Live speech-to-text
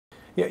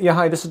Yeah,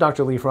 hi, this is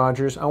Dr. Leif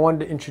Rogers. I wanted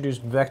to introduce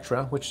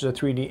Vectra, which is a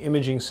 3D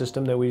imaging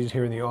system that we use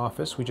here in the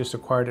office. We just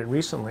acquired it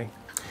recently.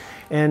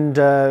 And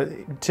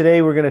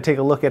today we're going to take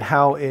a look at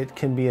how it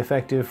can be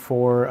effective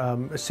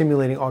for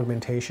simulating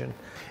augmentation.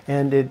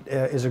 And it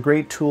is a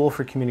great tool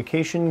for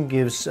communication,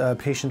 gives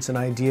patients an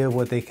idea of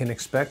what they can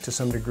expect to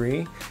some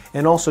degree,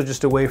 and also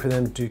just a way for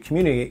them to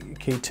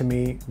communicate to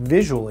me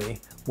visually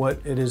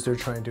what it is they're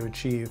trying to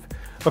achieve.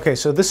 Okay,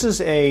 so this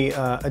is a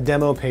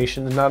demo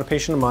patient, not a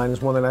patient of mine,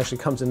 it's one that actually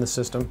comes in the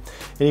system.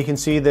 And you can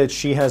see that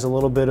she has a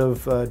little bit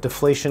of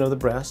deflation of the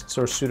breasts,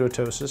 or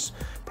pseudotosis.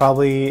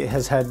 Probably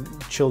has had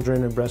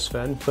children and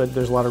breastfed, but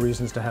there's a lot of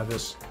reasons to have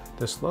this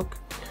look.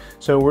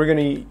 So we're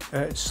going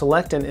to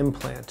select an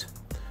implant.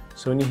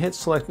 So when you hit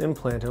select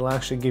implant, it'll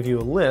actually give you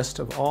a list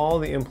of all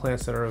the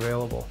implants that are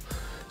available.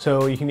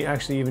 So you can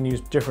actually even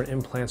use different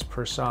implants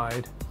per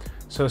side.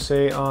 So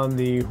say on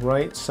the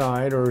right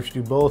side, or if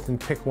you do both and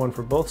pick one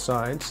for both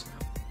sides,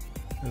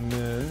 and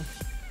then,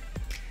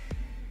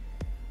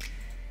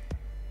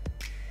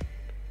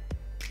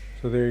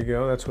 so there you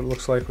go, that's what it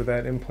looks like with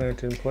that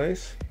implant in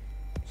place.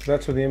 So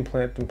that's with the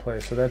implant in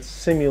place. So that's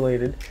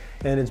simulated,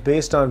 and it's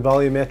based on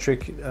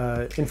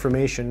volumetric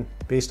information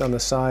based on the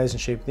size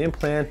and shape of the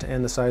implant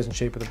and the size and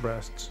shape of the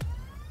breasts.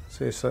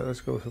 So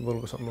let's go with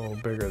something a little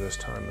bigger this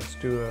time. Let's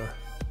do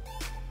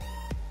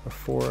a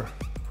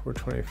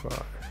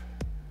 425.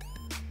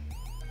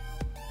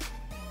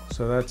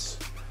 So that's,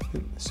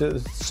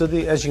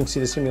 as you can see,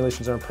 the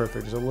simulations aren't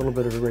perfect. There's a little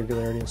bit of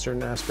irregularity in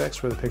certain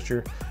aspects where the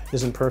picture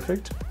isn't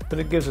perfect, but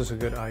it gives us a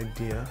good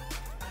idea.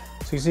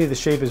 So you see the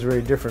shape is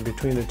very different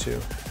between the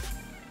two.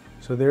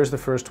 So there's the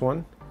first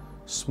one,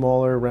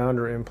 smaller,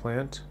 rounder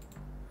implant,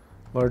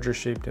 larger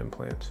shaped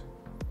implant.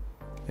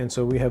 And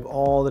so we have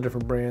all the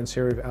different brands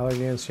here. We have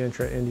Allergan,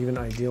 Sientra, and even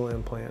Ideal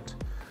implant.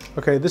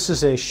 Okay, this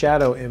is a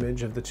shadow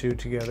image of the two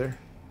together.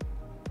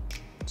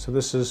 So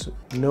this is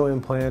no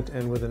implant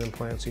and with an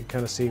implant, so you can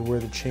kind of see where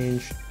the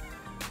change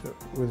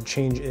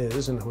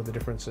is and what the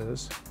difference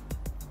is.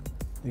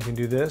 You can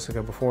do this, like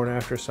a before and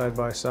after side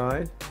by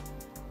side.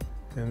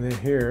 And then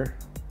here,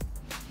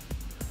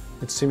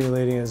 it's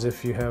simulating as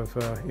if you have,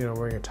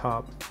 wearing a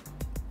top.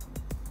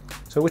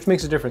 So which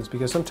makes a difference,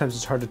 because sometimes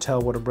it's hard to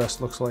tell what a breast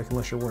looks like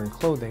unless you're wearing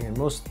clothing, and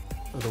most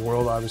of the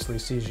world obviously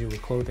sees you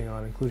with clothing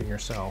on, including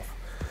yourself.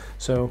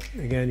 So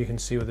again, you can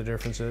see what the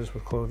difference is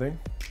with clothing.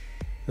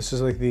 This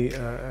is like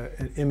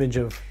an image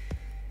of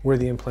where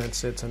the implant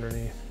sits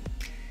underneath,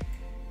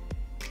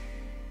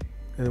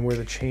 and then where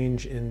the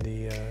change in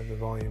the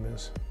volume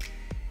is.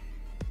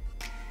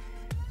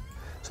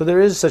 So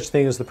there is such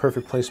thing as the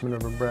perfect placement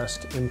of a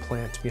breast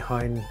implant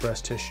behind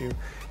breast tissue,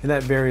 and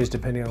that varies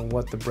depending on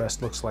what the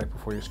breast looks like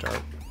before you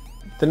start.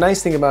 The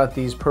nice thing about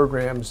these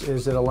programs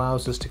is it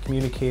allows us to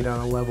communicate on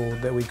a level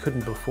that we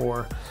couldn't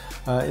before.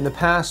 In the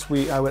past,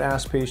 I would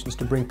ask patients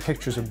to bring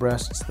pictures of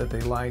breasts that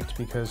they liked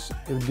because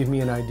it would give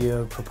me an idea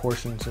of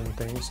proportions and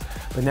things.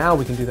 But now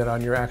we can do that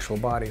on your actual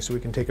body. So we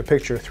can take a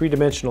picture, a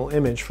three-dimensional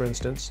image, for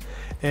instance,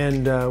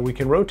 and we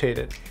can rotate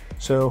it.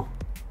 So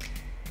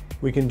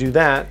we can do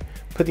that,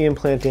 put the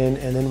implant in,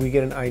 and then we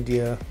get an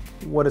idea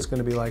what it's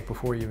going to be like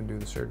before you even do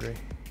the surgery.